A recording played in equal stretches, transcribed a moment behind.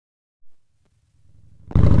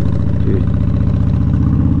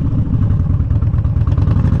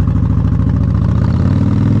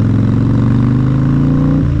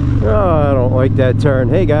like that turn.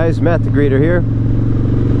 Hey guys, Matt the Greeter here.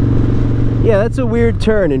 Yeah, that's a weird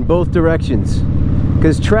turn in both directions,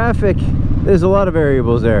 because traffic, there's a lot of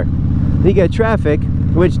variables there. You got traffic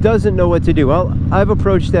which doesn't know what to do. Well, I've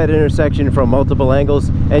approached that intersection from multiple angles,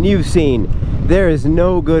 and you've seen there is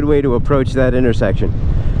no good way to approach that intersection.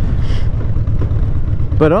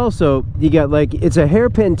 But also, you got, like, it's a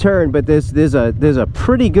hairpin turn, but there's a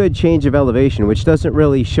pretty good change of elevation, which doesn't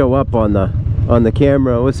really show up on the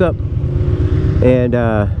camera. What's up? And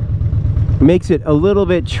makes it a little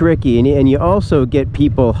bit tricky, and you also get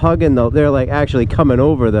people hugging they're like actually coming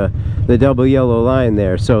over the double yellow line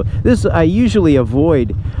there. So this, I usually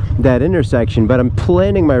avoid that intersection, but I'm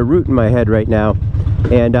planning my route in my head right now,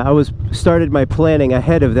 and I started my planning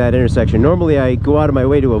ahead of that intersection. Normally I go out of my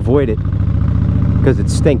way to avoid it because it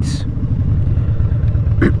stinks.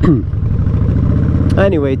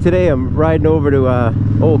 Anyway, today I'm riding over to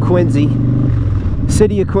old Quincy,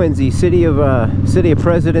 city of Quincy, city of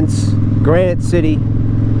Presidents, Granite City,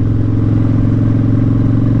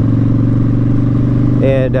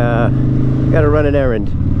 and gotta run an errand.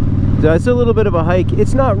 So it's a little bit of a hike.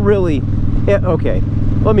 It's not really, okay,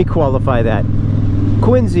 let me qualify that.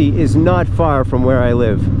 Quincy is not far from where I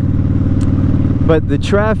live, but the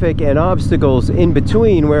traffic and obstacles in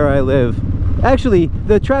between where I live, actually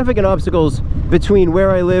the traffic and obstacles between where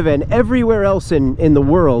I live and everywhere else in the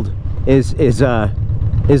world is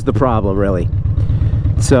the problem, really.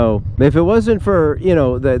 So if it wasn't for, you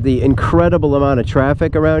know, the incredible amount of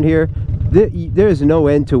traffic around here, there's no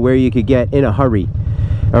end to where you could get in a hurry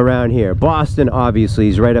around here. Boston obviously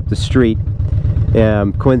is right up the street.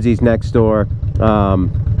 Quincy's next door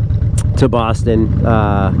to Boston.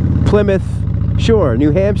 Plymouth, sure.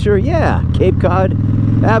 New Hampshire, yeah. Cape Cod,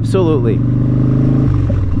 absolutely.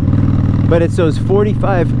 But it's those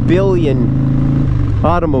 45 billion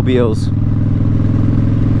automobiles,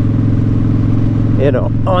 you know,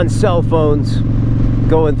 on cell phones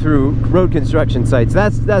going through road construction sites.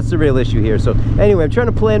 That's the real issue here. So anyway, I'm trying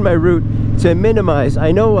to plan my route to minimize.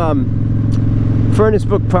 I know Furnace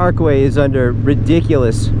Brook Parkway is under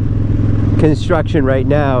ridiculous construction right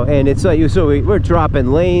now, and it's like, so we're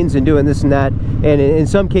dropping lanes and doing this and that, and in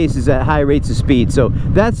some cases at high rates of speed. So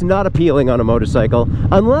that's not appealing on a motorcycle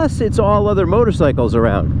unless it's all other motorcycles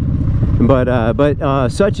around, but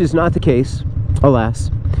such is not the case, alas.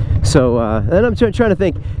 So then I'm trying to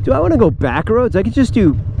think, do I want to go back roads? I could just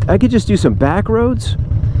do some back roads,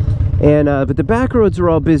 and but the back roads are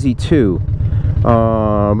all busy too.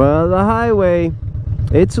 But the highway,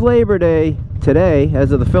 it's Labor Day today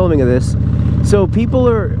as of the filming of this, so people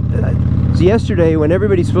are yesterday, when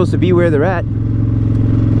everybody's supposed to be where they're at,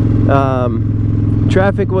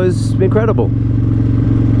 traffic was incredible,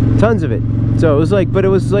 tons of it. So it was like, but it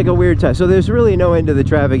was like a weird time. So there's really no end to the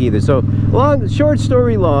traffic either. So short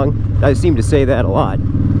story long, I seem to say that a lot.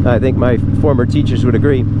 I think my former teachers would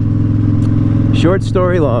agree. Short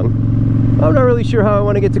story long, I'm not really sure how I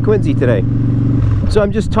want to get to Quincy today. So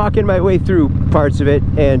I'm just talking my way through parts of it,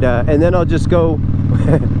 and then I'll just go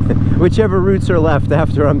whichever routes are left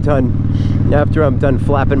after I'm done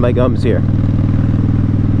flapping my gums here.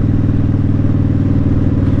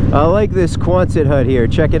 I like this Quonset hut here.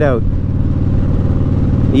 Check it out.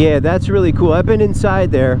 Yeah, that's really cool. I've been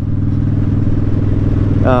inside there.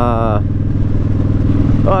 How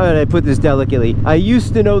did I put this delicately? I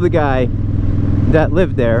used to know the guy that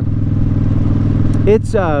lived there.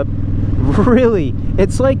 It's really,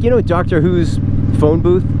 it's like, you know, Doctor Who's phone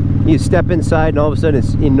booth. You step inside and all of a sudden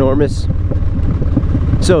it's enormous.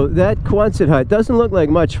 So that Quonset hut doesn't look like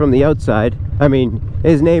much from the outside. I mean,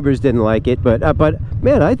 his neighbors didn't like it, but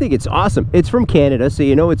man, I think it's awesome. It's from Canada, so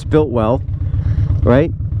you know it's built well, right?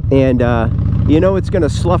 And you know it's going to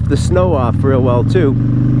slough the snow off real well too.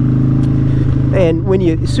 And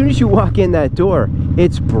as soon as you walk in that door,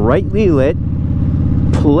 it's brightly lit,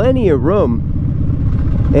 plenty of room,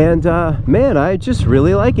 and man, I just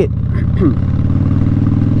really like it.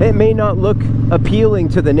 It may not look appealing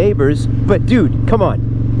to the neighbors, but dude, come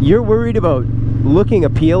on, you're worried about looking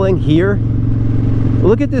appealing here?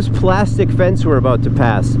 Look at this plastic fence we're about to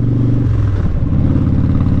pass.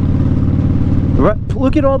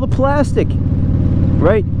 Look at all the plastic,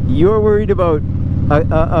 right? You're worried about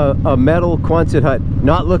a metal Quonset hut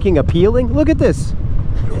not looking appealing? Look at this.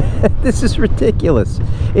 This is ridiculous.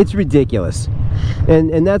 It's ridiculous.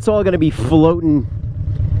 And that's all going to be floating,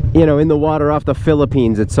 you know, in the water off the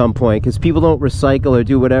Philippines at some point, because people don't recycle or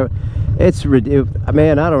do whatever. It's ridiculous.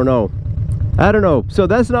 Man, I don't know. So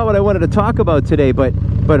that's not what I wanted to talk about today, but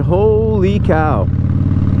holy cow.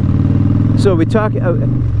 So I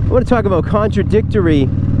want to talk about contradictory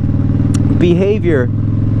behavior.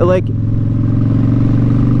 Like,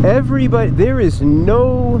 Everybody, there is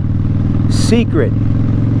no secret.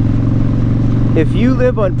 If you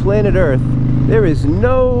live on planet Earth, there's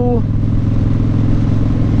no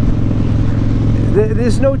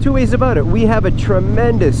two ways about it. We have a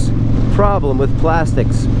tremendous problem with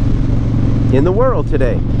plastics in the world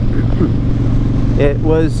today. It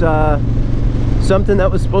was something that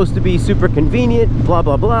was supposed to be super convenient, blah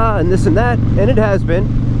blah blah, and this and that, and it has been,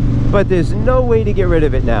 but there's no way to get rid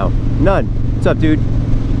of it now. None. What's up, dude?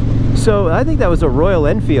 So I think that was a Royal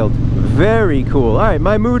Enfield. Very cool. All right,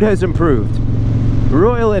 my mood has improved.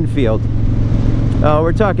 Royal Enfield.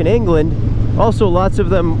 We're talking England. Also, lots of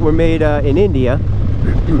them were made in India,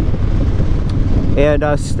 and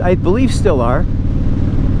I believe still are.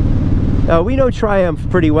 We know Triumph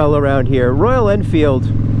pretty well around here. Royal Enfield,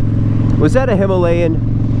 was that a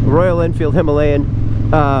Himalayan? Royal Enfield Himalayan.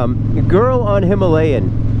 Girl on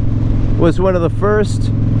Himalayan was one of the first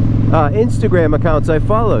Instagram accounts I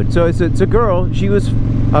followed. So it's a girl. She was,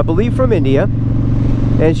 I believe, from India,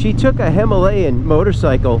 and she took a Himalayan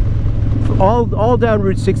motorcycle all down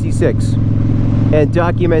Route 66 and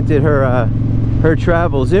documented her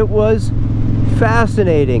travels. It was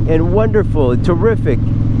fascinating and wonderful and terrific,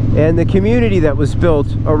 and the community that was built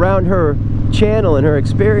around her channel and her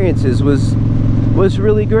experiences was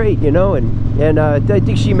really great, you know. And I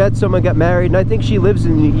think she met someone, got married, and I think she lives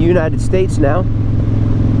in the United States now.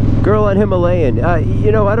 Girl on Himalayan.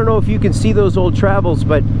 You know, I don't know if you can see those old travels,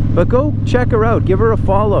 but go check her out. Give her a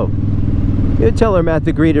follow. You tell her Matt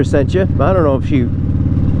the Greeter sent you. I don't know if she's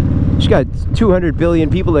got 200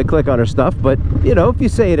 billion people that click on her stuff, but you know, if you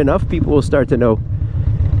say it enough, people will start to know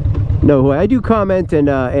who I do. Comment and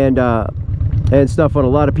stuff on a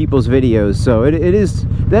lot of people's videos. So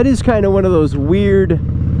that is kind of one of those weird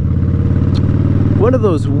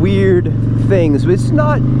things. It's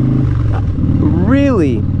not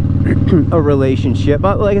really a relationship.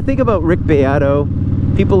 Like, I think about Rick Beato,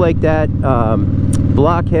 people like that,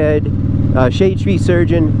 Blockhead, Shade Tree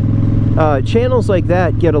Surgeon, channels like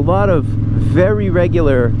that get a lot of very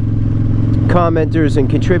regular commenters and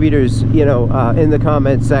contributors, you know, in the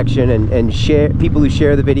comment section, and share, people who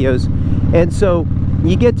share the videos, and so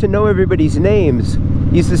you get to know everybody's names.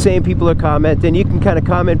 It's the same people are commenting. You can kind of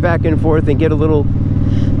comment back and forth and get a little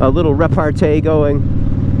repartee going,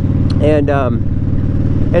 and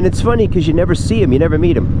it's funny because you never see them, you never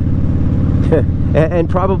meet them. And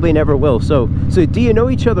probably never will. So do you know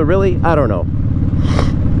each other really? I don't know.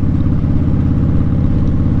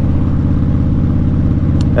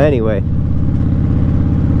 Anyway,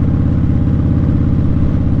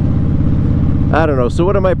 I don't know. So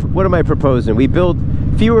what am I proposing? We build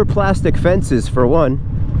fewer plastic fences, for one.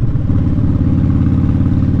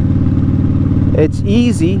 It's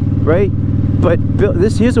easy, right? But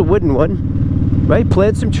here's a wooden one, right?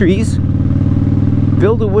 Plant some trees.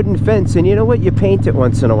 Build a wooden fence, and you know what? You paint it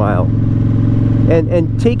once in a while.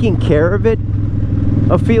 And taking care of it,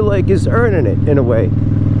 I feel like, is earning it in a way.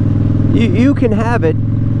 You can have it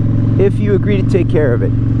if you agree to take care of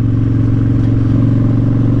it.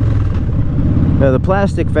 Now, the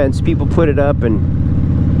plastic fence, people put it up and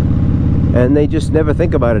they just never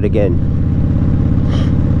think about it again.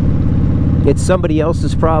 It's somebody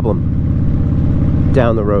else's problem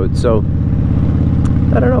down the road. So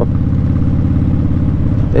I don't know.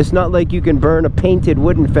 It's not like you can burn a painted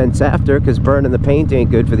wooden fence after, because burning the paint ain't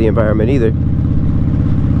good for the environment either.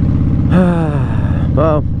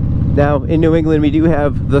 Well, now in New England we do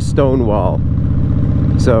have the stone wall.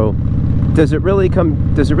 So does it really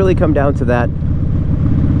come down to that?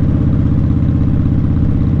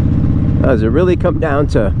 Does it really come down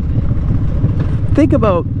to, think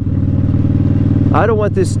about, I don't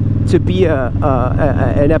want this to be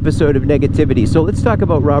an episode of negativity, so let's talk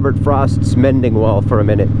about Robert Frost's Mending wall for a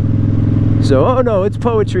minute. So, oh no, it's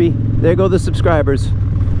poetry. There go the subscribers.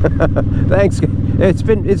 Thanks.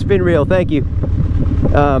 It's been real. Thank you.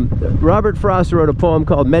 Robert Frost wrote a poem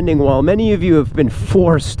called Mending Wall. Many of you have been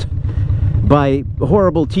forced by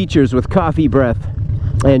horrible teachers with coffee breath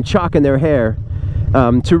and chalk in their hair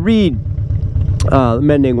to read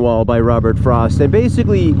Mending Wall by Robert Frost. And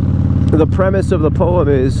basically the premise of the poem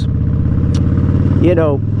is, you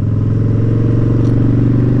know,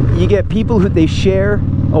 you get people who, they share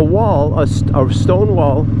a wall, a stone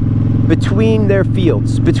wall, between their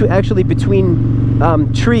fields, between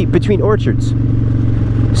orchards.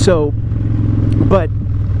 So, but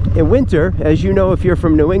in winter, as you know if you're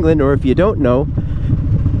from New England, or if you don't know,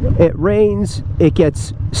 it rains, it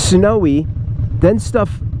gets snowy, then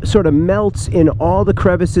stuff sort of melts in all the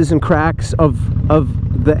crevices and cracks of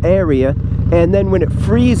the area, and then when it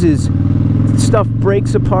freezes, stuff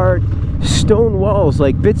breaks apart. Stone walls,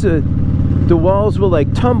 like bits of the walls will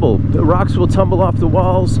like tumble. The rocks will tumble off the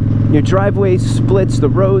walls. Your driveway splits, the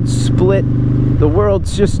roads split. The world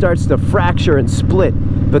just starts to fracture and split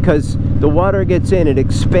because the water gets in, it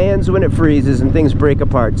expands when it freezes, and things break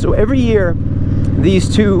apart. So every year,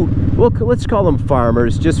 these two, well, let's call them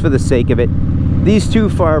farmers just for the sake of it. These two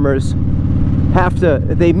farmers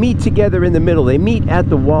they meet together in the middle. They meet at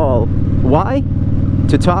the wall. Why?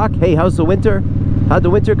 To talk. Hey, how's the winter? How'd the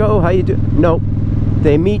winter go? How you do? No.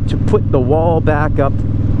 They meet to put the wall back up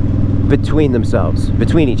between themselves,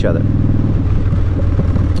 between each other.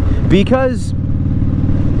 Because,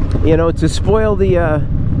 you know, to spoil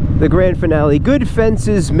the grand finale, good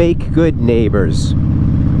fences make good neighbors.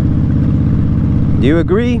 Do you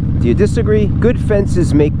agree? Do you disagree? Good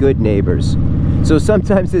fences make good neighbors. So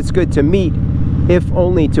sometimes it's good to meet, if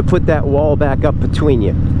only to put that wall back up between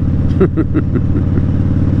you.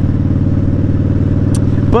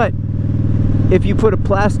 But if you put a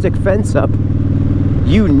plastic fence up,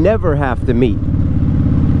 you never have to meet.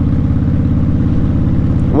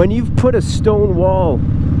 When you've put a stone wall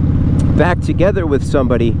back together with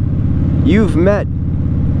somebody, you've met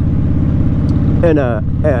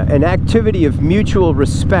an activity of mutual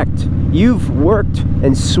respect. You've worked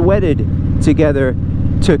and sweated together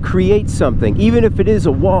to create something, even if it is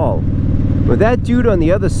a wall. When that dude on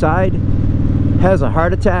the other side has a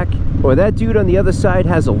heart attack, or that dude on the other side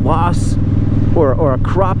has a loss, or a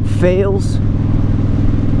crop fails,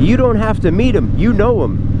 you don't have to meet him. You know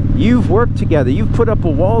him. You've worked together. You've put up a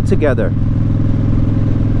wall together.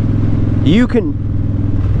 You can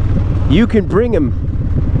bring him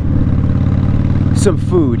some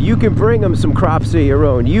food. You can bring him some crops of your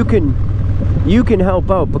own. You can help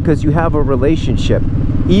out because you have a relationship,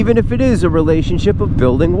 even if it is a relationship of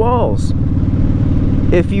building walls.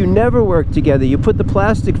 If you never work together, you put the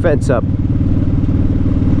plastic fence up,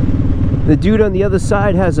 the dude on the other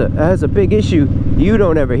side has a big issue, you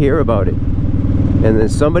don't ever hear about it, and then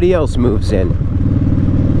somebody else moves in.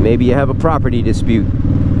 Maybe you have a property dispute.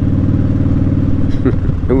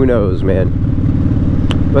 Who knows, man?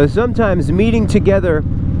 But sometimes meeting together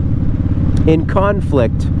in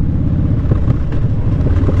conflict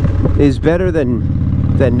is better than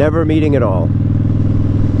never meeting at all.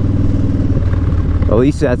 At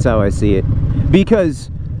least that's how I see it. Because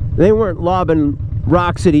they weren't lobbing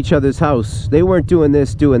rocks at each other's house. They weren't doing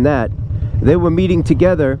this, doing that. They were meeting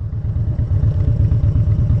together.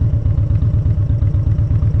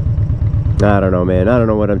 I don't know, man. I don't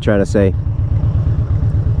know what I'm trying to say.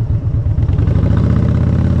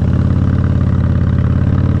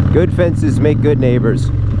 Good fences make good neighbors.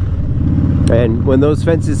 And when those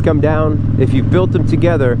fences come down, if you've built them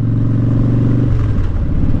together,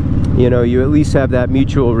 you know, you at least have that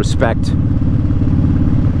mutual respect.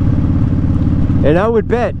 And I would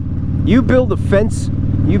bet you build a fence,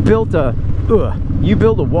 you build a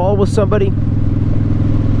wall with somebody,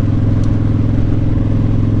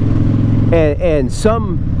 and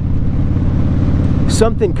something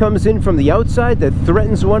comes in from the outside that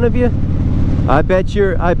threatens one of you. I bet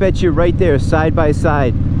you're right there side by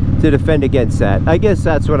side to defend against that. I guess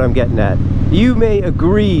that's what I'm getting at. You may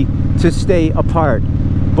agree to stay apart,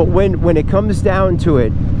 but when it comes down to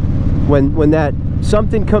it, when that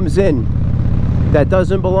something comes in that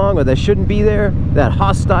doesn't belong or that shouldn't be there, that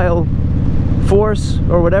hostile force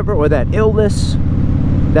or whatever, or that illness,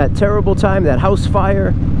 that terrible time, that house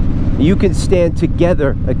fire, you can stand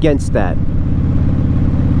together against that.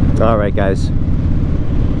 All right, guys.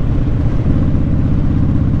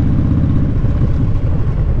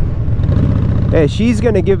 Hey, she's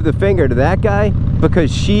gonna give the finger to that guy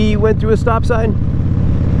because she went through a stop sign.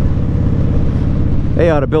 They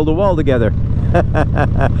ought to build a wall together.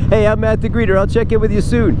 Hey, I'm Matt the Greeter. I'll check in with you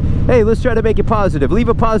soon. Hey, let's try to make it positive. Leave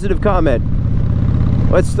a positive comment.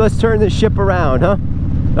 Let's turn this ship around, huh?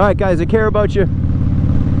 All right, guys, I care about you.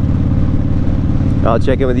 I'll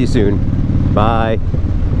check in with you soon. Bye.